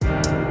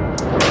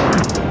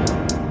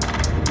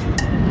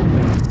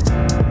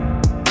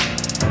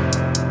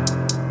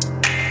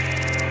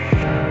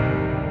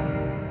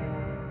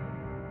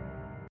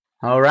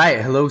All right,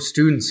 hello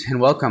students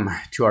and welcome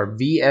to our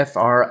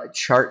VFR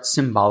Chart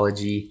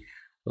Symbology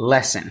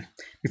lesson.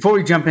 Before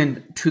we jump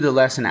into the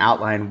lesson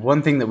outline,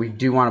 one thing that we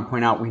do want to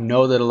point out, we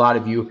know that a lot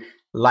of you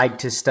like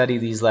to study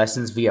these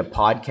lessons via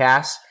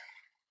podcasts,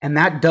 and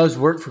that does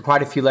work for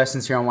quite a few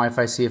lessons here on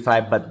Wi-Fi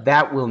CFI, but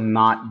that will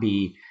not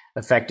be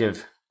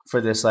effective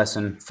for this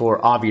lesson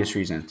for obvious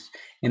reasons.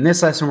 In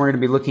this lesson, we're going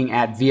to be looking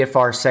at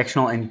VFR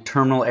sectional and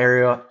terminal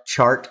area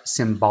chart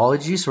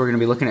symbology, so we're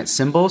going to be looking at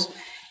symbols.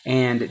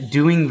 And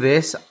doing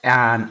this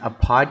on a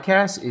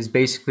podcast is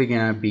basically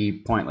going to be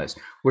pointless.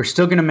 We're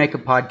still going to make a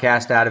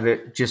podcast out of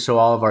it just so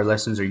all of our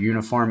lessons are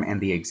uniform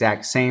and the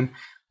exact same.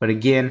 But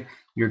again,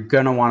 you're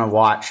going to want to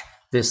watch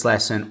this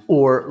lesson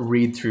or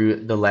read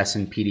through the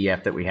lesson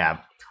PDF that we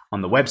have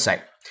on the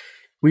website.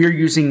 We are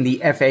using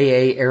the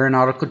FAA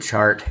Aeronautical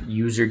Chart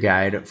User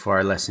Guide for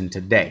our lesson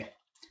today.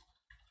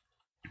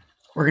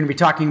 We're going to be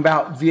talking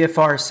about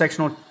VFR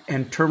sectional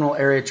and terminal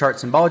area chart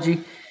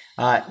symbology.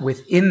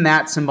 Within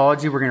that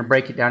symbology, we're going to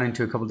break it down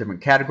into a couple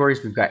different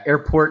categories. We've got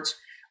airports,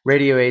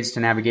 radio aids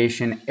to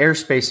navigation,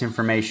 airspace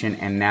information,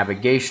 and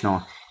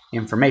navigational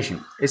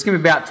information. It's going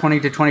to be about 20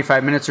 to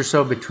 25 minutes or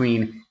so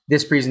between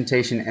this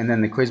presentation and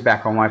then the quiz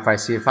back on Wi-Fi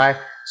CFI,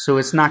 so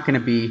it's not going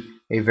to be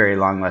a very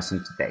long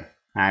lesson today.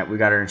 All right, we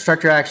got our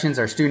instructor actions,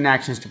 our student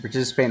actions to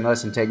participate in the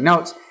lesson, take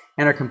notes,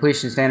 and our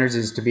completion standards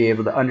is to be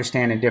able to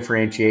understand and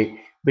differentiate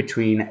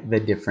between the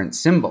different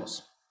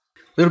symbols.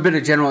 A little bit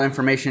of general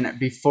information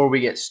before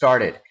we get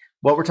started.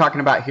 What we're talking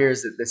about here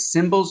is that the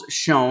symbols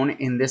shown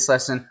in this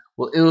lesson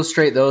will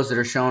illustrate those that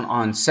are shown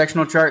on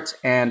sectional charts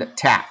and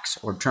TACs,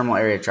 or terminal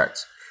area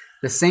charts.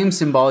 The same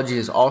symbology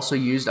is also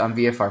used on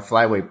VFR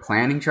flyway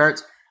planning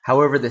charts.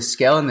 However, the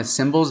scale and the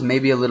symbols may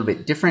be a little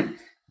bit different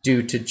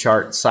due to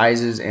chart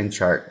sizes and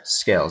chart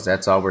scales.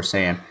 That's all we're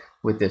saying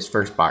with this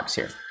first box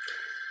here.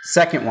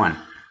 Second one,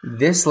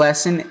 this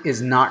lesson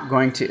is not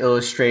going to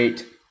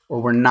illustrate,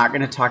 or we're not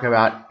going to talk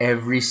about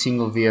every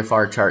single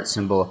VFR chart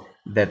symbol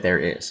that there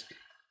is.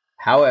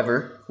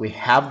 However, we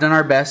have done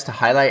our best to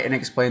highlight and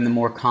explain the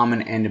more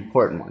common and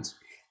important ones.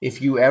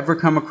 If you ever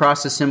come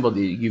across a symbol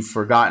that you've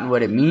forgotten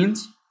what it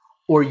means,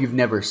 or you've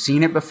never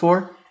seen it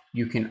before,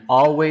 you can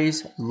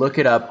always look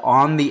it up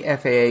on the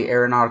FAA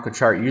Aeronautical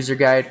Chart User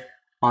Guide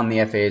on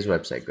the FAA's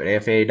website. Go to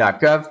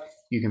faa.gov,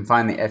 you can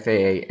find the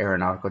FAA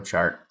Aeronautical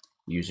Chart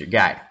User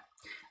Guide.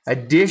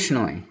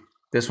 Additionally,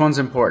 this one's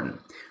important.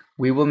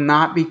 We will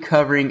not be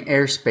covering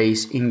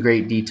airspace in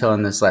great detail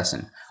in this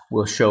lesson.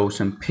 We'll show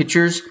some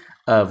pictures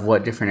of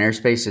what different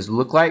airspaces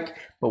look like,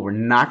 but we're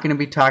not going to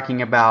be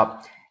talking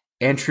about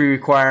entry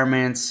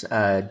requirements,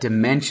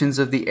 dimensions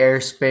of the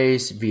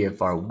airspace,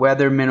 VFR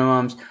weather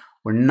minimums.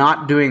 We're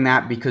not doing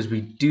that because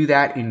we do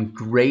that in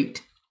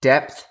great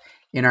depth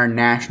in our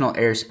National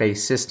Airspace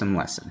System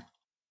lesson.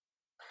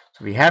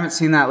 So if you haven't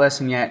seen that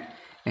lesson yet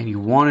and you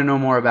want to know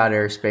more about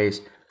airspace,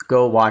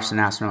 go watch the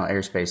National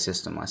Airspace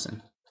System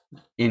lesson.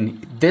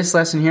 In this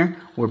lesson here,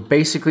 we're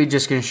basically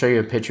just going to show you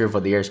a picture of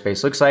what the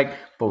airspace looks like,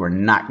 but we're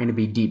not going to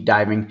be deep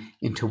diving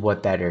into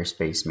what that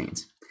airspace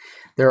means.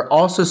 There are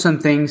also some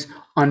things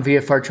on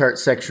VFR chart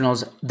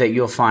sectionals that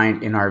you'll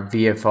find in our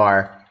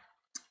VFR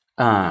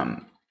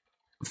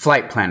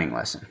flight planning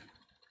lesson.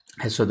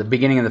 And so at the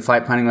beginning of the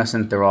flight planning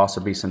lesson, there will also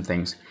be some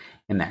things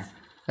in there.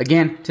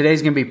 Again,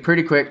 today's going to be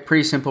pretty quick,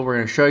 pretty simple. We're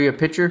going to show you a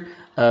picture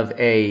of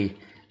a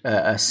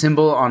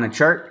symbol on a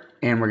chart,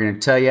 and we're going to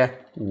tell you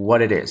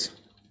what it is.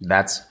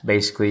 That's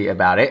basically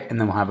about it, and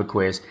then we'll have a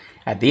quiz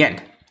at the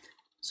end.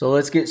 So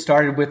let's get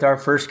started with our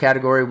first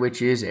category,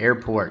 which is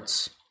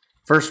airports.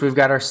 First, we've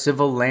got our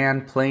civil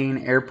land plane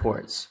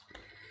airports.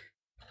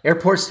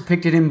 Airports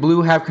depicted in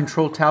blue have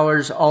control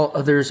towers. All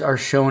others are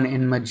shown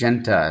in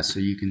magenta. So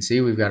you can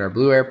see we've got our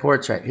blue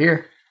airports right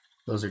here.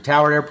 Those are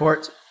towered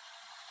airports.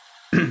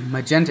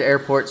 Magenta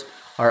airports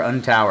are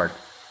untowered.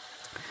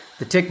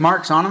 The tick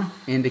marks on them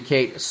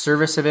indicate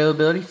service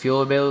availability,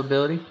 fuel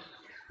availability.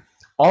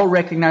 All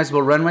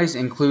recognizable runways,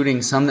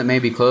 including some that may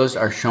be closed,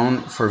 are shown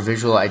for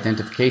visual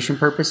identification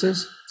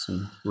purposes.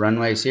 Some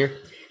runways here.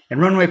 And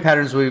runway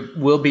patterns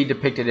will be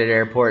depicted at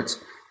airports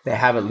that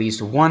have at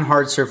least one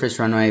hard surface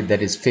runway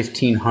that is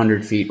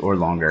 1,500 feet or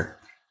longer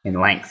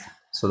in length.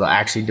 So they'll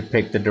actually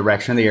depict the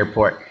direction of the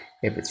airport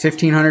if it's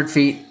 1,500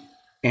 feet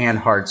and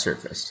hard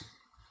surfaced.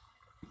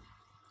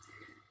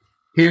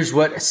 Here's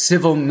what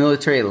civil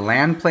military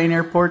land plane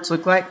airports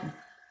look like.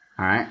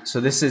 All right, so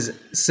this is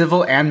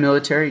civil and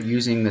military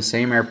using the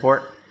same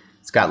airport.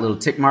 It's got little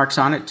tick marks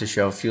on it to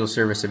show fuel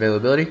service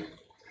availability.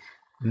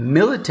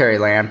 Military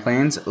land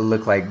planes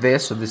look like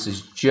this. So this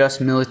is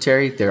just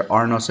military. There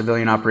are no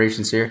civilian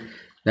operations here.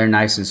 They're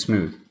nice and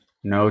smooth.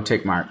 No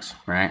tick marks,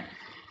 right?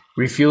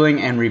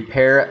 Refueling and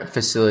repair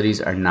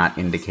facilities are not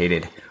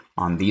indicated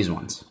on these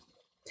ones.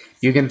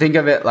 You can think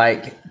of it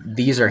like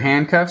these are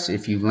handcuffs.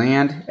 If you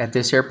land at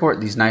this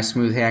airport, these nice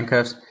smooth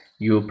handcuffs,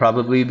 you will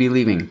probably be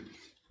leaving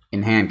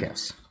in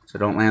handcuffs, so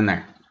don't land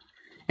there.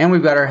 And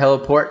we've got our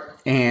heliport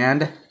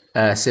and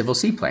a civil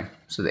seaplane.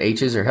 So the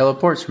H's are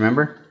heliports,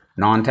 remember?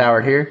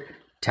 Non-towered here,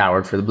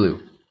 towered for the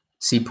blue.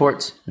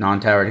 Seaports,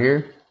 non-towered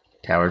here,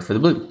 towered for the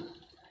blue.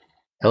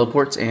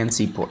 heliports and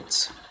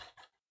seaports.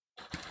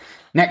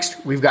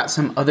 Next, we've got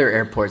some other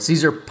airports.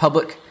 These are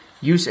public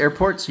use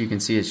airports. You can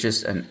see it's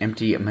just an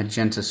empty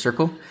magenta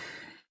circle.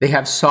 They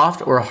have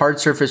soft or hard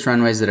surface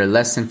runways that are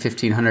less than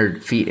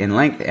 1,500 feet in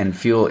length, and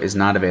fuel is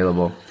not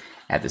available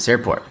at this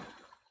airport.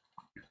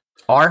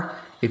 R,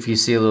 if you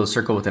see a little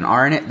circle with an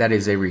R in it, that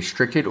is a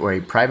restricted or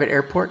a private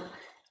airport.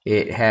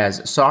 It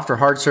has soft or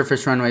hard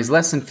surface runways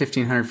less than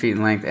 1,500 feet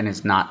in length, and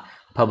it's not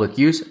public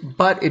use,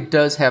 but it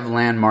does have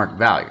landmark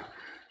value.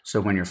 So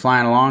when you're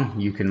flying along,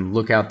 you can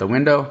look out the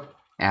window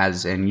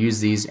and use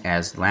these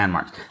as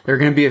landmarks. There are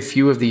going to be a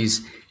few of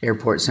these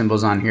airport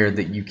symbols on here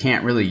that you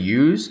can't really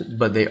use,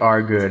 but they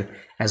are good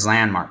as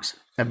landmarks.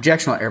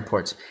 Objectional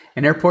airports.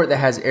 An airport that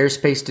has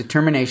airspace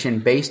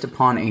determination based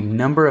upon a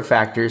number of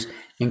factors,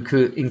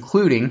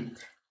 including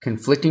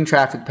conflicting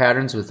traffic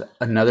patterns with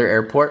another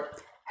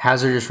airport,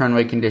 hazardous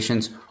runway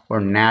conditions,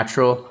 or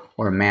natural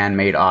or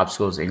man-made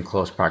obstacles in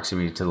close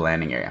proximity to the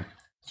landing area.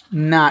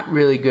 Not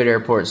really good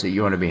airports that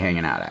you want to be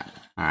hanging out at.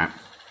 All right.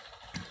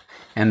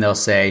 And they'll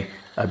say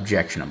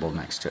objectionable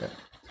next to it.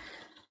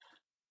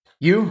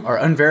 U are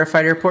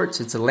unverified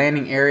airports. It's a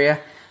landing area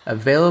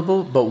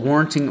available but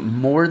warranting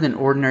more than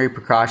ordinary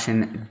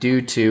precaution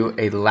due to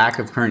a lack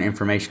of current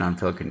information on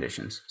field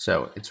conditions.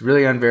 So it's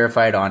really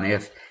unverified on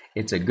if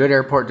it's a good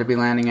airport to be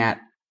landing at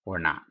or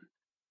not.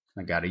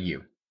 I got a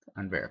U,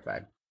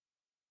 unverified.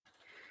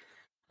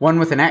 One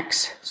with an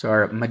X, so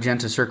our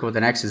magenta circle with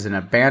an X is an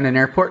abandoned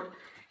airport.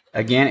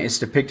 Again, it's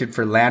depicted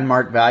for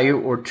landmark value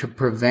or to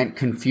prevent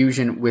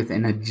confusion with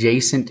an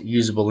adjacent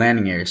usable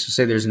landing area. So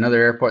say there's another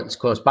airport that's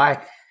close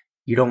by,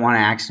 you don't want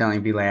to accidentally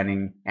be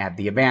landing at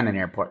the abandoned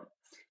airport.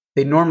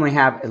 They normally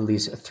have at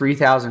least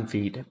 3,000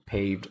 feet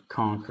paved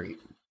concrete.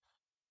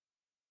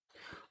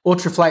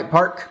 Ultraflight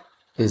Park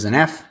is an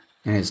F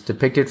and is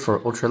depicted for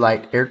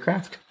ultralight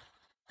aircraft.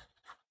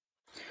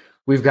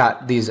 We've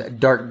got these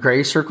dark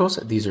gray circles.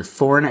 These are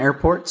foreign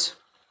airports.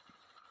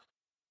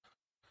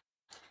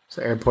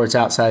 So airports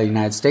outside the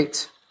United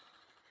States.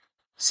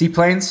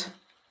 Seaplanes,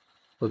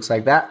 looks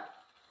like that.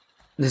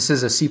 This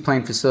is a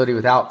seaplane facility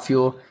without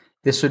fuel.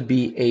 This would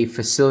be a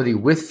facility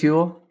with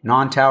fuel,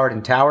 non-towered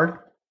and towered.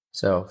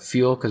 So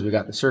fuel, because we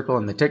got the circle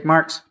and the tick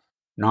marks.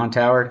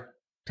 Non-towered,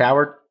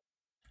 towered.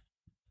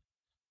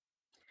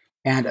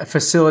 And a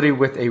facility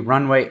with a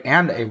runway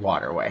and a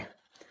waterway.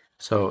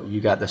 So you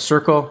got the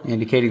circle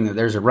indicating that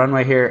there's a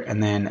runway here,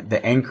 and then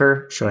the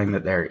anchor showing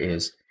that there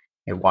is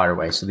a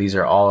waterway. So these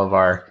are all of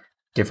our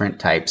different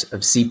types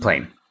of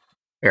seaplane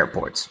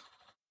airports.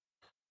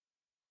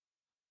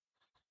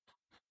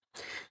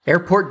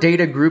 Airport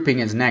data grouping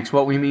is next.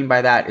 What we mean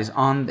by that is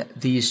on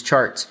these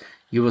charts,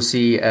 you will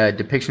see a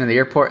depiction of the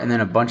airport and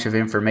then a bunch of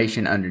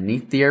information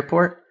underneath the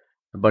airport,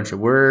 a bunch of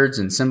words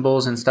and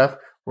symbols and stuff.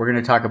 We're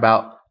going to talk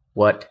about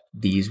what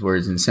these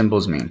words and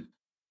symbols mean,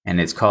 and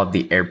it's called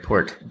the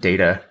airport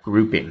data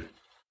grouping.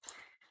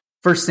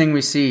 First thing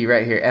we see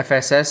right here,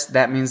 FSS,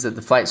 that means that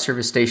the flight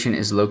service station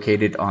is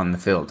located on the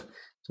field.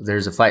 So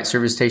there's a flight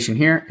service station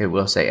here, it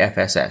will say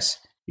FSS.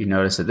 You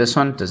notice that this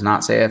one does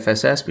not say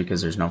FSS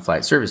because there's no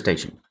flight service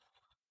station.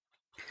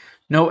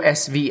 No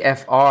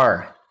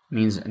SVFR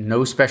means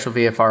no special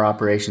VFR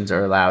operations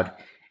are allowed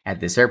at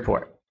this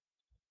airport.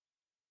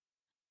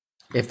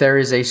 If there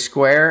is a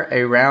square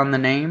around the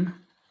name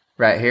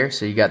right here,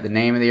 so you got the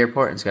name of the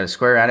airport and it's got a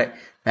square around it,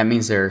 that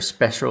means there are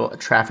special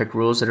traffic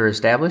rules that are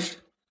established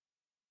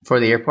for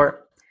the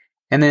airport.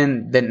 And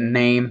then the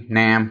name,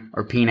 NAM,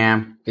 or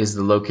PNAM is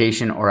the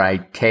location or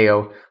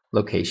ICAO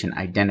location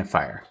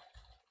identifier.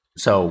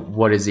 So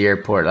what is the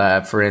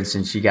airport? For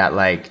instance, you got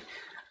like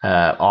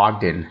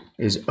Ogden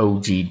is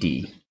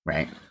OGD,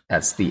 right?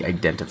 That's the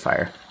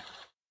identifier.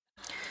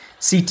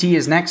 CT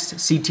is next,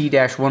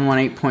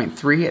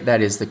 CT-118.3.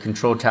 That is the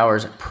control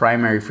tower's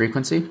primary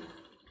frequency.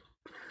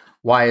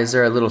 Why is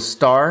there a little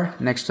star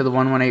next to the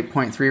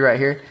 118.3 right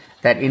here?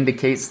 That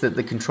indicates that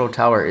the control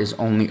tower is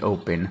only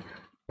open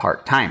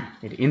part-time.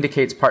 It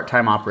indicates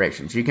part-time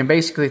operations. You can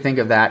basically think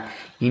of that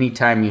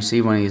anytime you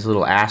see one of these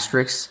little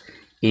asterisks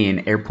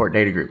in airport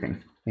data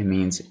grouping. It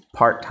means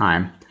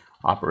part-time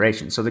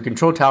operation. So the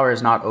control tower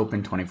is not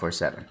open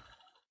 24/7.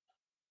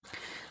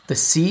 The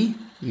C,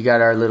 you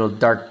got our little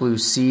dark blue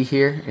C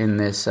here in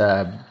this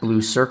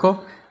blue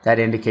circle. That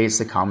indicates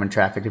the common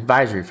traffic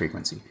advisory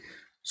frequency.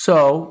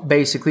 So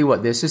basically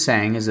what this is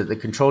saying is that the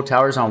control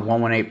tower is on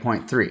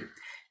 118.3.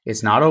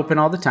 It's not open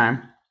all the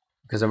time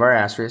because of our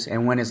asterisk.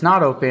 And when it's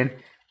not open,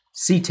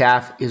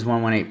 CTAF is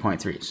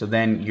 118.3. So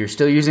then you're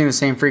still using the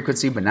same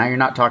frequency, but now you're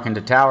not talking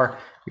to tower,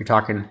 you're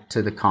talking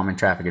to the common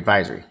traffic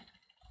advisory.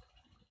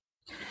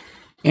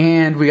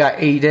 And we got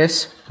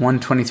ATIS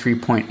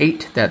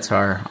 123.8. That's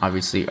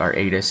obviously our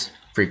ATIS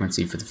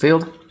frequency for the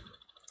field.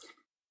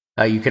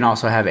 You can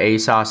also have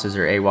ASOSs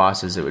or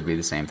AWOSs. It would be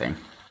the same thing.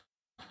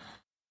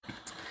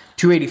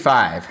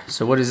 285.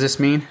 So what does this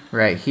mean?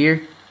 Right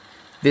here.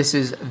 This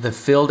is the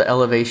field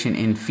elevation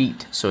in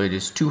feet. So it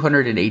is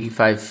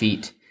 285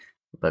 feet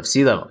above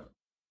sea level.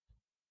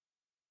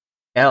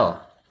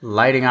 L,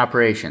 lighting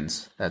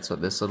operations. That's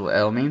what this little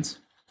L means.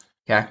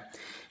 Okay.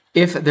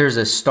 If there's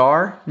a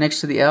star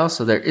next to the L,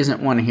 so there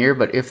isn't one here,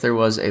 but if there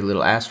was a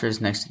little asterisk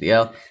next to the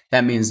L,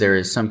 that means there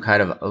is some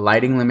kind of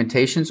lighting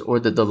limitations, or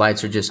that the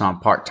lights are just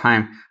on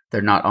part-time.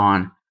 They're not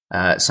on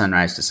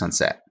sunrise to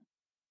sunset.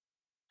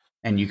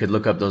 And you could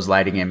look up those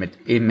lighting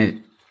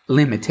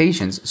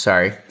limitations,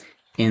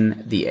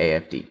 in the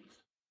AFD.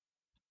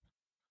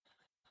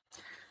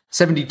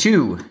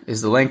 72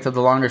 is the length of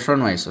the longest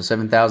runway, so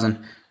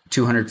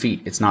 7,200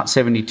 feet. It's not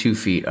 72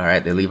 feet, all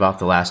right? They leave off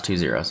the last two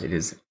zeros. It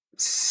is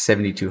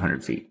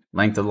 7,200 feet.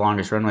 Length of the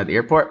longest runway at the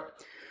airport,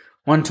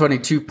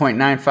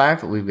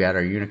 122.95. We've got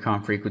our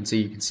Unicom frequency.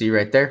 You can see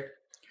right there.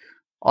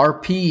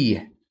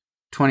 RP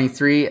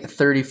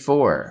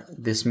 2334.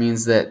 This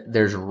means that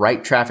there's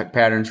right traffic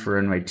patterns for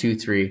runway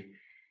 23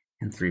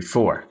 and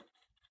 34.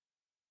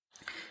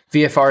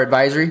 VFR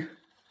advisory,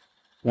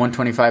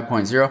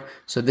 125.0.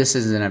 So this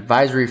is an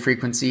advisory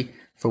frequency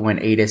for when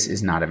ATIS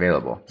is not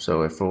available.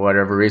 So if for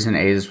whatever reason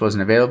ATIS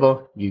wasn't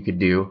available, you could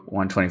do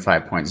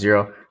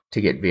 125.0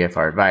 to get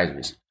VFR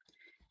advisories.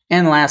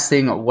 And last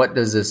thing, what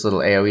does this little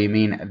AOE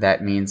mean?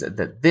 That means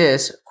that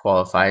this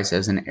qualifies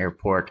as an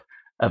airport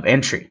of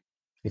entry.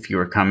 If you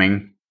were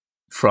coming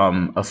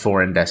from a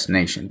foreign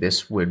destination,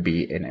 this would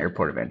be an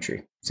airport of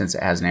entry. Since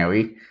it has an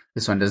AOE,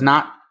 this one does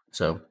not,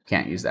 so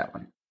can't use that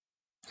one.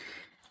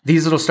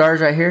 These little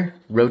stars right here,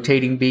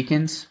 rotating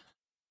beacons,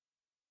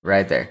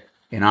 right there.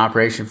 In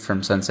operation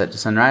from sunset to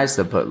sunrise,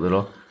 they'll put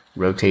little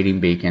rotating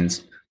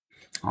beacons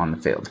on the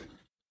field.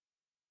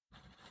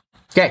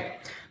 Okay,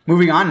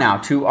 moving on now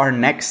to our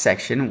next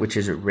section, which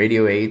is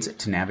radio aids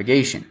to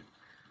navigation.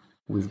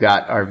 We've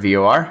got our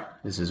VOR.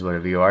 This is what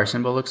a VOR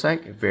symbol looks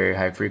like, a very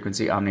high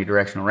frequency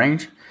omnidirectional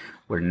range.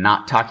 We're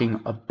not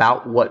talking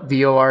about what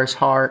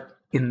VORs are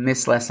in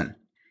this lesson.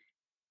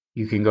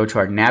 You can go to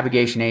our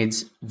navigation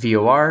aids,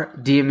 VOR,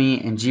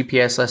 DME, and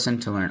GPS lesson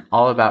to learn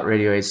all about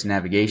radio aids to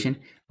navigation.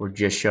 We're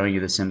just showing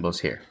you the symbols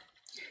here.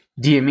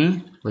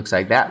 DME looks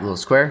like that, little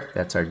square.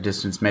 That's our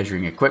distance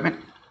measuring equipment.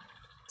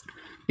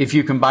 If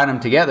you combine them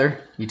together,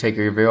 you take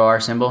your VOR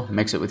symbol,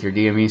 mix it with your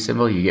DME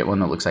symbol, you get one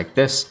that looks like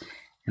this,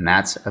 and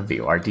that's a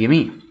VOR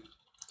DME.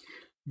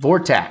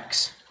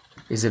 Vortax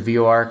is a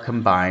VOR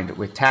combined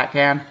with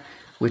TACAN,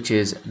 which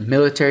is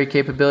military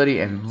capability,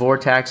 and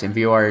Vortax and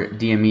VOR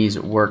DMEs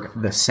work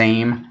the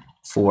same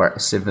for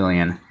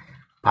civilian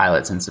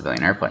pilots and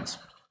civilian airplanes.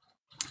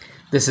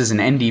 This is an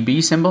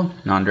NDB symbol,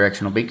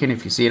 non-directional beacon,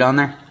 if you see it on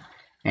there.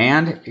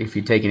 And if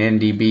you take an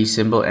NDB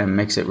symbol and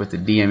mix it with the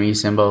DME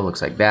symbol, it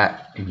looks like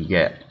that, and you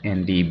get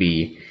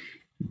NDB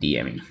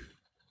DME.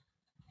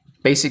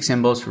 Basic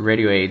symbols for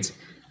radio aids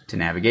to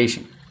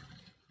navigation.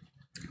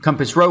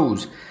 Compass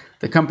rose.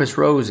 The compass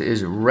rose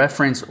is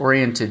reference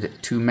oriented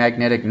to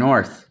magnetic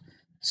north.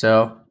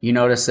 So you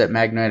notice that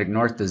magnetic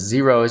north, the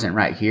 0 isn't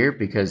right here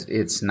because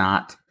it's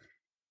not,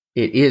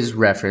 it is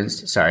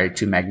referenced,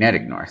 to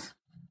magnetic north.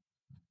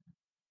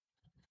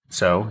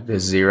 So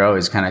this 0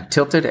 is kind of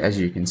tilted, as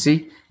you can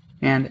see,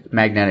 and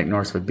magnetic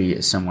north would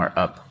be somewhere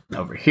up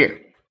over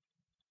here.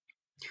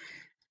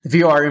 The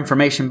VOR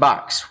information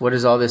box. What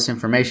does all this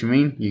information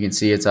mean? You can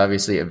see it's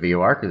obviously a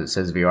VOR because it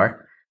says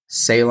VOR.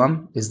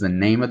 Salem is the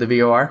name of the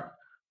VOR.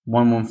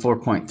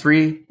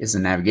 114.3 is the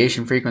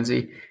navigation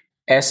frequency.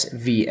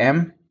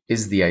 SVM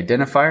is the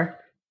identifier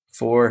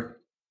for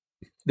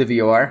the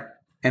VOR.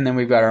 And then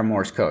we've got our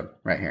Morse code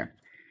right here.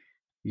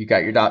 You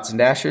got your dots and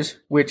dashes,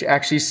 which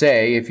actually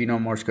say, if you know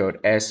Morse code,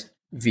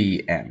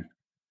 SVM.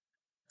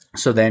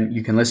 So then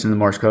you can listen to the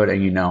Morse code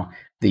and you know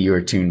that you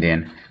are tuned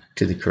in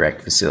to the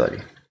correct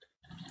facility.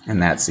 And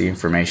that's the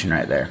information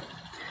right there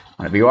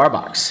on a VOR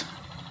box.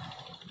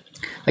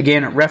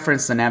 Again,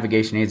 reference the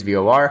Navigation Aids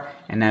VOR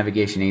and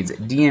Navigation Aids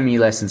DME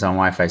lessons on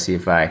Wi-Fi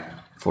CFI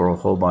for a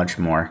whole bunch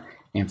more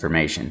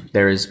information.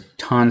 There is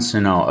tons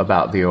to know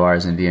about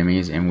VORs and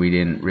DMEs, and we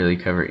didn't really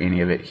cover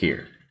any of it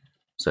here.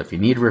 So if you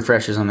need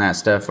refreshers on that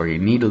stuff or you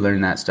need to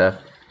learn that stuff,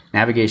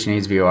 Navigation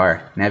Aids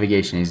VOR,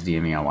 Navigation Aids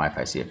DME on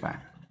Wi-Fi CFI.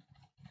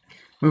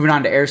 Moving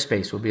on to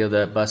airspace, we'll be able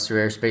to bust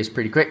through airspace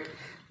pretty quick.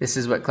 This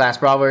is what Class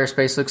Bravo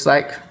airspace looks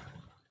like.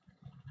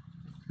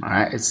 All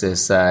right, it's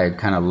this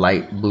kind of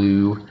light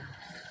blue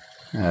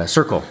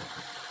circle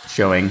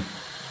showing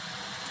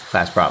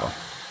Class Bravo.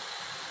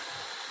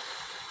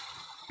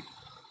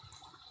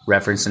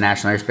 Reference the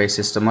National Airspace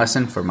System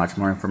lesson for much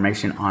more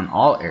information on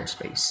all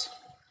airspace.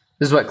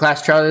 This is what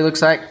Class Charlie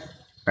looks like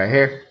right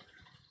here.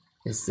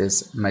 It's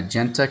this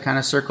magenta kind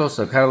of circle,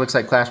 so it kind of looks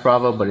like Class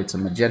Bravo, but it's a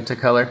magenta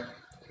color.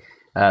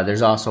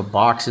 There's also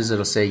boxes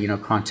that'll say,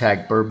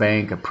 contact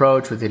Burbank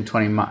approach within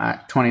 20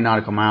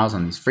 nautical miles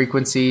on these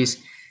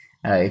frequencies.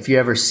 If you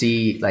ever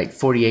see like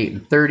 48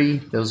 and 30,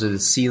 those are the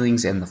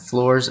ceilings and the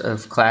floors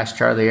of Class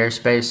Charlie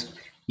airspace.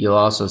 You'll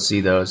also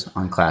see those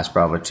on Class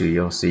Bravo 2.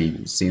 You'll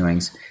see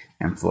ceilings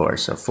and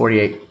floors. So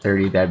 48,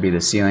 30, that'd be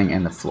the ceiling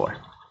and the floor.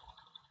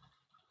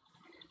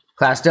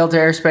 Class Delta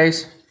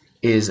airspace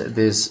is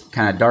this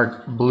kind of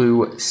dark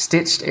blue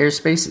stitched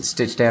airspace. It's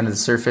stitched down to the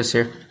surface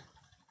here.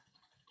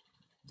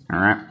 All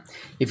right.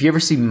 If you ever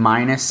see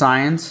minus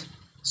signs,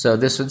 so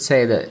this would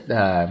say that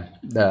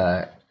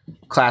the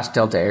Class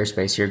Delta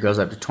airspace here goes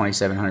up to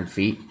 2,700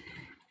 feet.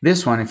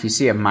 This one, if you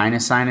see a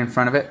minus sign in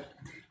front of it,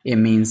 it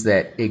means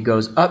that it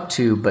goes up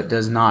to but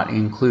does not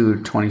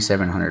include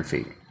 2,700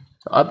 feet.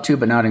 So up to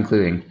but not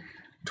including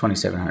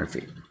 2,700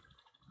 feet.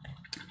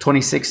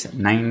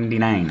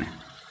 2699.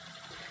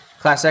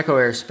 Class Echo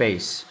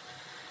Airspace.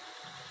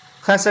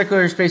 Class Echo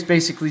Airspace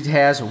basically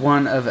has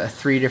one of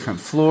 3 different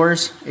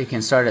floors. It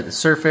can start at the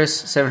surface,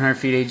 700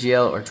 feet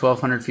AGL or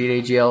 1,200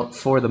 feet AGL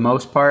for the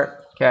most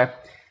part. Okay.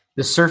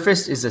 The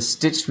surface is a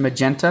stitched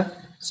magenta.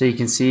 So you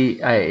can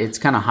see it's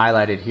kind of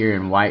highlighted here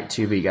in white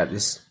too, but you got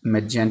this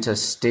magenta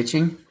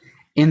stitching.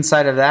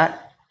 Inside of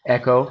that,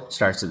 Echo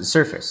starts at the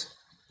surface.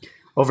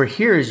 Over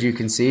here, as you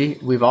can see,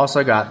 we've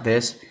also got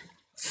this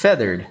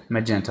feathered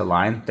magenta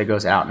line that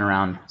goes out and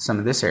around some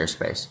of this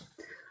airspace.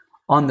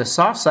 On the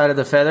soft side of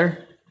the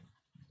feather,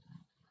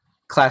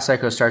 Class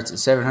Echo starts at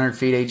 700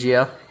 feet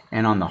AGL,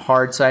 and on the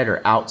hard side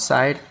or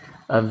outside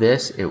of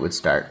this, it would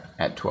start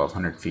at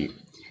 1,200 feet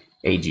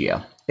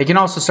AGL. It can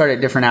also start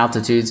at different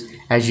altitudes,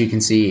 as you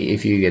can see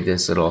if you get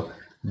this little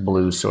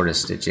blue sort of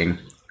stitching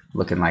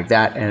looking like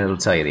that, and it'll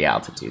tell you the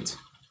altitudes.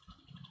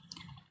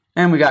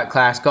 And we got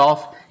Class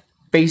Golf.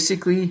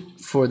 Basically,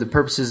 for the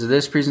purposes of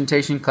this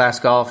presentation, Class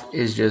Golf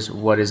is just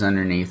what is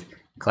underneath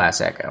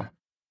Class Echo.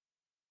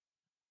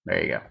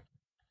 There you go.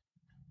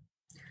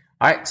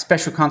 All right,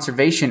 special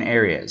conservation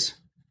areas.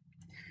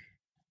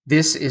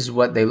 This is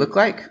what they look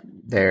like.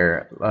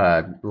 They're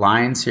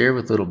lines here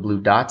with little blue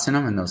dots in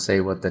them, and they'll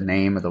say what the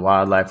name of the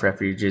wildlife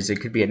refuge is.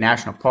 It could be a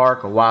national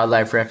park, a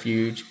wildlife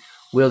refuge,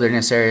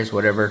 wilderness areas,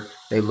 whatever.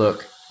 They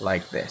look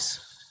like this.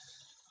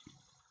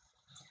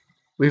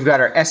 We've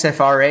got our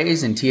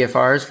SFRAs and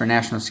TFRs for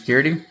national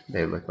security.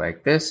 They look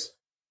like this.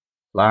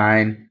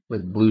 Line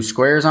with blue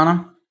squares on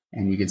them.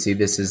 And you can see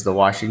this is the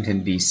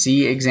Washington,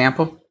 D.C.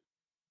 example.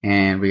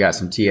 And we got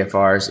some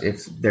TFRs.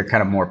 If they're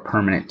kind of more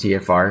permanent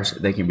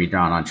TFRs, they can be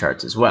drawn on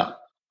charts as well.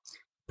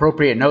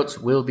 Appropriate notes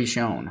will be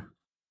shown.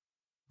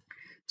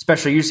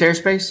 Special use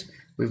airspace.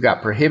 We've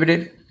got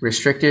prohibited,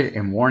 restricted,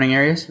 and warning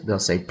areas. They'll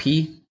say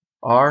P,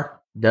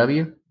 R,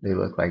 W. They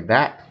look like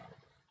that.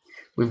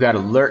 We've got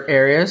alert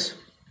areas,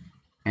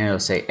 and it'll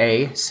say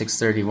A,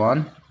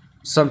 631.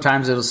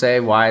 Sometimes it'll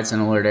say why it's an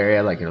alert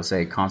area, like it'll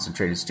say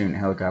concentrated student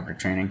helicopter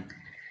training.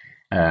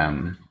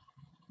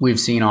 We've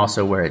seen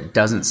also where it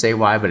doesn't say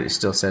why, but it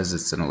still says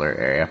it's an alert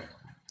area.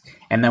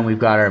 And then we've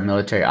got our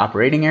military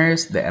operating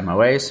areas, the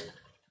MOAs,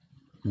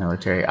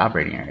 military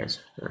operating areas,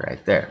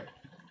 right there.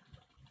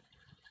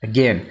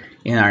 Again,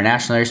 in our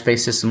National Airspace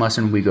System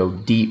lesson, we go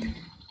deep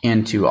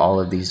into all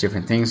of these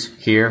different things.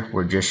 Here,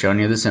 we're just showing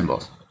you the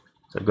symbols.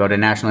 So go to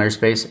National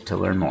Airspace to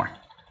learn more.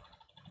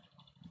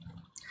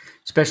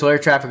 Special air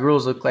traffic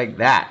rules look like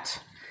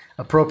that.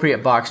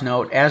 Appropriate box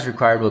note as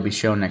required will be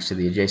shown next to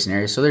the adjacent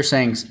area. So they're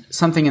saying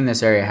something in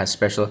this area has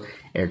special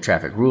air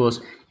traffic rules,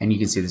 and you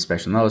can see the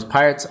special notes.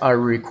 Pilots are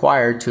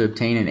required to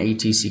obtain an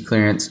ATC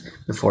clearance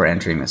before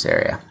entering this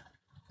area.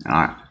 All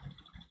right.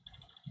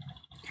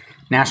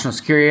 National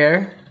security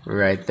area,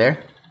 right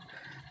there.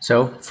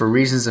 So for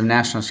reasons of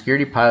national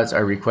security, pilots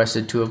are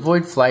requested to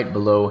avoid flight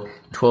below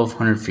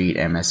 1,200 feet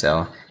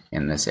MSL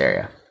in this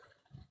area.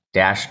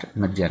 Dashed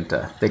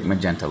magenta, thick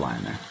magenta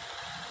line there.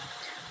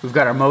 We've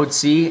got our Mode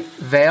C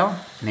veil,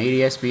 an 80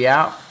 SB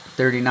out,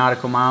 30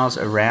 nautical miles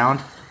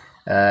around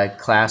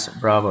Class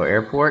Bravo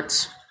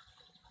airports.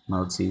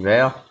 Mode C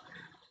veil.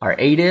 Our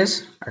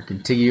ADIS, our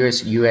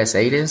contiguous US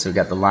ADIS, we've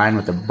got the line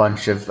with a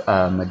bunch of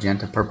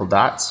magenta purple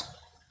dots,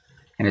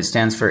 and it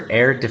stands for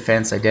Air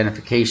Defense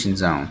Identification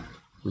Zone.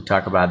 We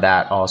talk about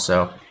that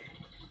also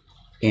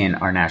in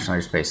our National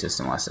Airspace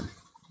System lesson.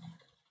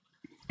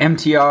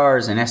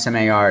 MTRs and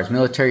SMARs,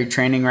 military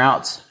training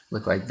routes,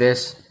 look like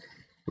this.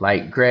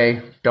 Light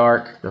gray,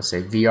 dark, they'll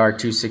say VR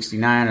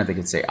 269, or they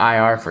could say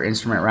IR for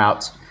instrument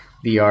routes.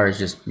 VR is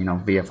just,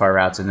 VFR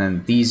routes. And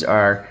then these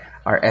are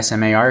our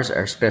SMARs,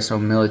 our special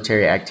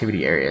military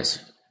activity areas.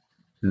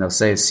 And they'll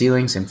say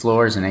ceilings and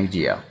floors and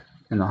AGL.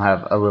 And they'll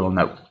have a little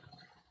note.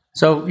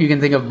 So you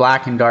can think of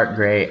black and dark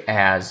gray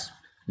as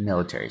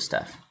military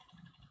stuff.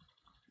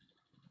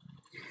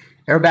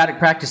 Aerobatic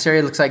practice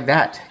area looks like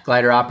that.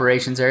 Glider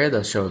operations area,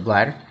 they'll show a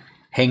glider.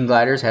 Hang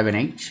gliders have an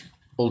H.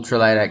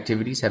 Ultralight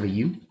activities have a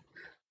U.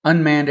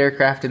 Unmanned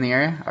aircraft in the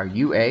area are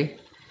UA.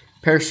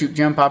 Parachute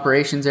jump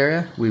operations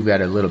area, we've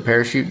got a little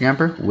parachute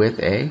jumper with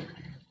a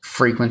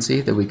frequency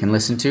that we can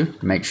listen to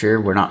make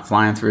sure we're not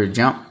flying through a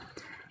jump.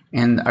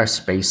 In our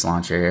space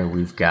launch area,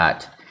 we've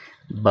got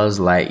Buzz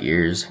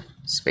Lightyear's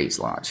space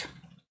launch.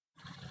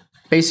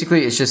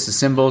 Basically, it's just the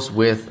symbols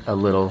with a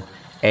little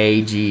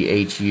A, G,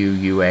 H, U,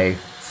 UA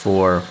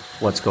for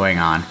what's going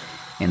on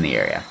in the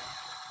area.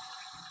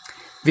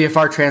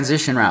 VFR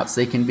transition routes,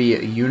 they can be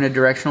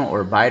unidirectional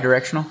or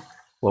bidirectional.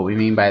 What we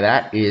mean by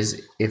that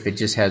is if it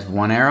just has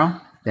one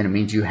arrow, then it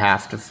means you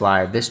have to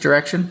fly this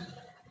direction.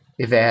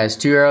 If it has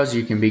two arrows,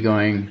 you can be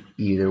going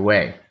either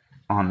way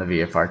on the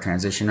VFR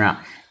transition route.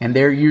 And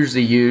they're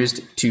usually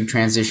used to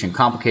transition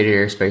complicated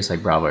airspace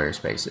like Bravo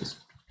airspaces.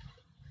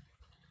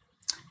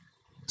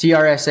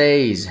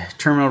 TRSAs,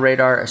 Terminal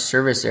Radar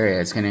Service Area.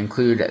 It's going to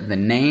include the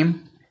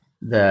name,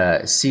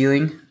 the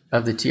ceiling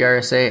of the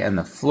TRSA and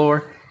the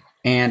floor,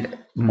 and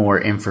more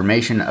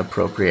information,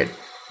 appropriate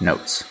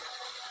notes.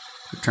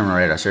 Terminal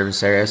radar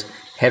service areas.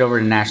 Head over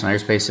to National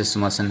Airspace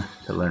System lesson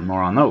to learn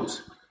more on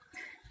those.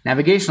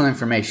 Navigational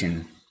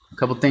information. A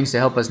couple things to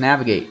help us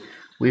navigate.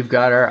 We've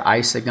got our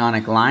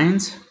isogonic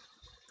lines,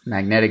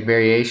 magnetic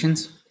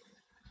variations,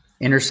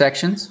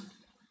 intersections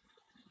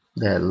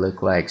that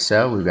look like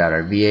so. We've got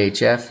our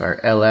VHF,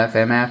 our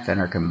LFMF, and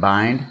our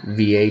combined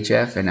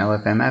VHF and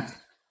LFMF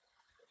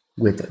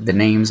with the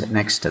names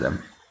next to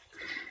them.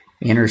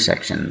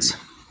 Intersections.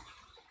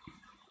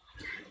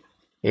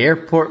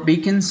 Airport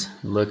beacons,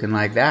 looking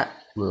like that.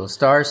 Little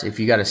stars. If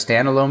you got a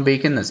standalone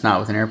beacon that's not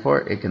with an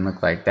airport, it can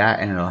look like that,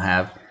 and it'll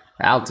have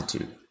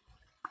altitude.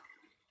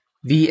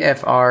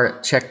 VFR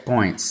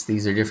checkpoints.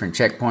 These are different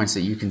checkpoints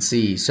that you can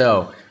see.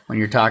 So when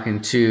you're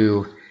talking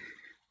to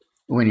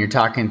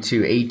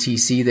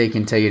ATC, they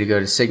can tell you to go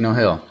to Signal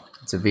Hill.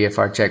 It's a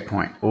VFR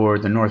checkpoint. Or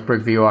the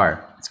Northbrook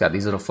VOR. It's got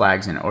these little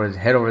flags in it. Or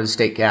head over to the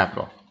state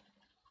capitol.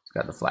 It's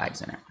got the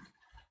flags in it.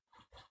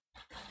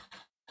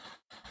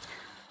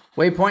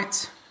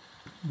 Waypoints.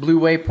 Blue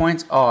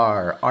waypoints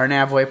are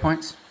RNAV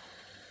waypoints.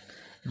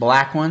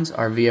 Black ones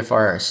are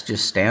VFR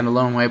just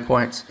standalone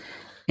waypoints.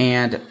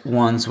 And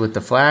ones with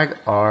the flag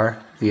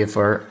are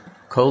VFR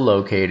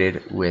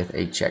co-located with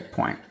a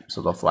checkpoint.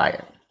 So they'll flag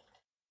it.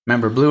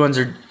 Remember, blue ones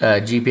are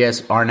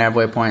GPS RNAV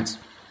waypoints,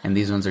 and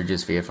these ones are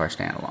just VFR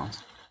standalones.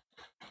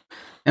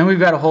 Then we've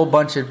got a whole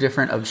bunch of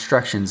different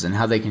obstructions and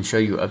how they can show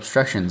you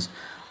obstructions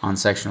on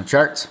sectional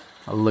charts.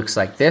 It looks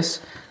like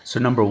this. So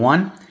number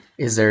one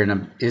is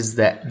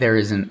that there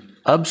is an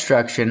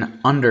obstruction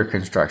under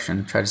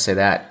construction. Try to say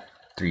that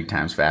 3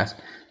 times fast.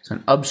 So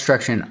an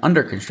obstruction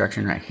under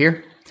construction right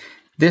here.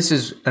 This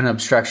is an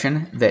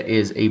obstruction that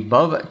is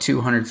above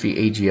 200 feet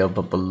AGL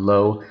but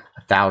below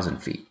 1,000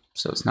 feet.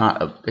 So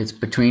it's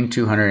between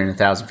 200 and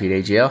 1,000 feet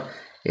AGL.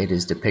 It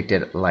is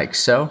depicted like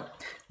so.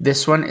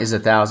 This one is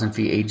 1,000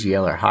 feet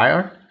AGL or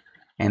higher,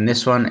 and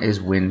this one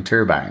is wind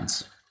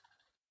turbines.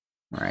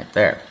 Right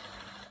there.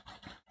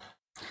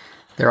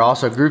 There are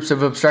also groups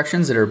of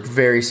obstructions that are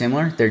very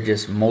similar. They're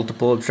just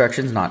multiple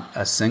obstructions, not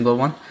a single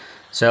one.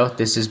 So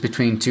this is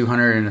between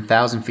 200 and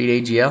 1,000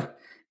 feet AGL.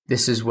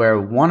 This is where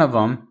one of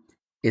them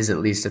is at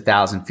least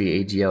 1,000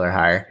 feet AGL or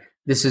higher.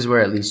 This is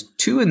where at least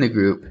 2 in the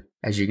group,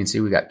 as you can see,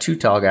 we got 2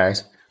 tall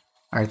guys,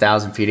 are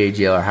 1,000 feet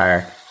AGL or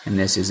higher, and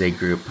this is a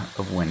group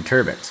of wind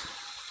turbines.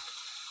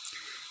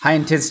 High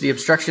intensity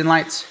obstruction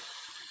lights,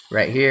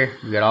 right here,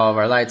 we got all of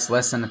our lights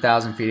less than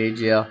 1,000 feet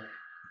AGL,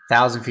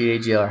 1,000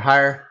 feet AGL or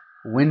higher,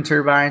 wind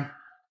turbine,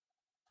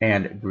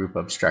 and group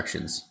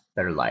obstructions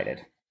that are lighted.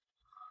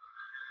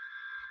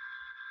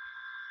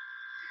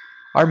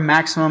 Our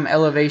maximum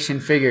elevation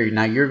figure.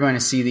 Now you're going to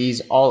see these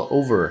all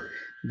over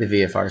the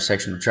VFR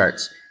sectional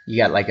charts.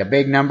 You got like a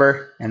big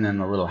number and then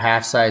a little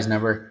half size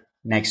number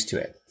next to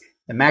it.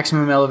 The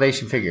maximum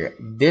elevation figure.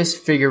 This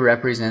figure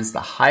represents the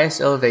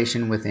highest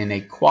elevation within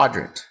a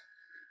quadrant,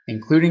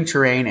 including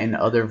terrain and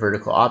other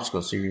vertical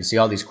obstacles. So you're going to see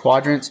all these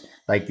quadrants,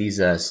 like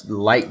these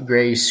light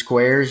gray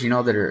squares,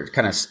 that are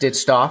kind of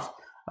stitched off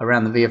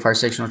around the VFR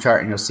sectional chart,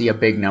 and you'll see a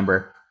big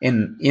number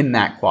in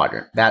that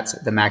quadrant. That's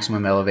the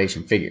maximum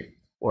elevation figure,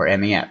 or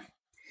MEF.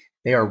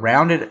 They are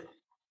rounded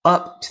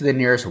up to the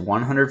nearest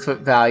 100-foot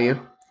value,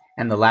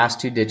 and the last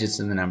 2 digits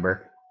in the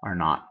number are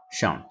not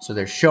shown. So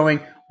they're showing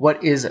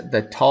what is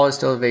the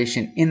tallest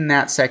elevation in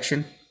that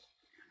section,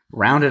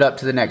 rounded up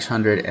to the next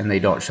 100, and they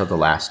don't show the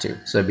last 2.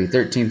 So it'd be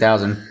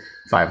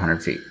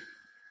 13,500 feet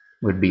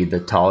would be the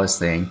tallest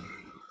thing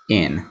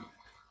in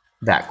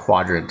that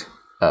quadrant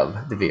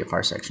of the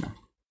VFR sectional.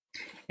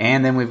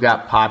 And then we've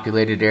got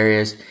populated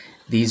areas.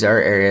 These are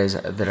areas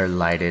that are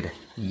lighted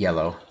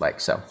yellow,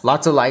 like so.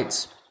 Lots of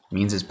lights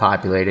means it's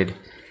populated,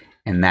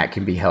 and that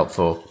can be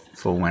helpful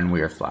for when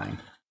we are flying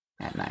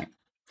at night.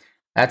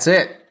 That's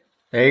it.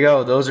 There you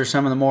go. Those are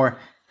some of the more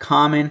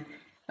common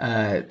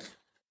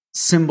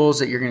symbols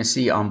that you're going to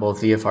see on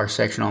both VFR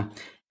sectional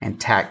and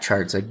TAC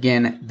charts.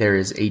 Again, there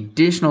is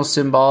additional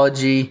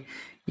symbology.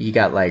 You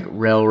got like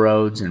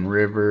railroads and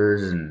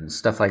rivers and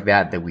stuff like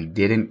that we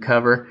didn't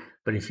cover.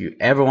 But if you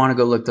ever want to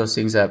go look those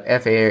things up,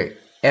 FAA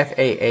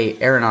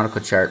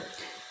Aeronautical Chart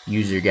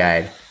User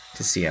Guide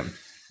to see them.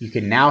 You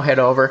can now head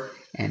over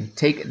and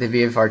take the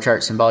VFR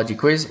Chart Symbology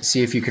quiz.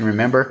 See if you can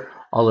remember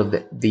all of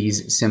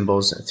these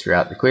symbols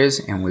throughout the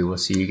quiz, and we will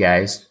see you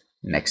guys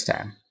next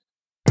time.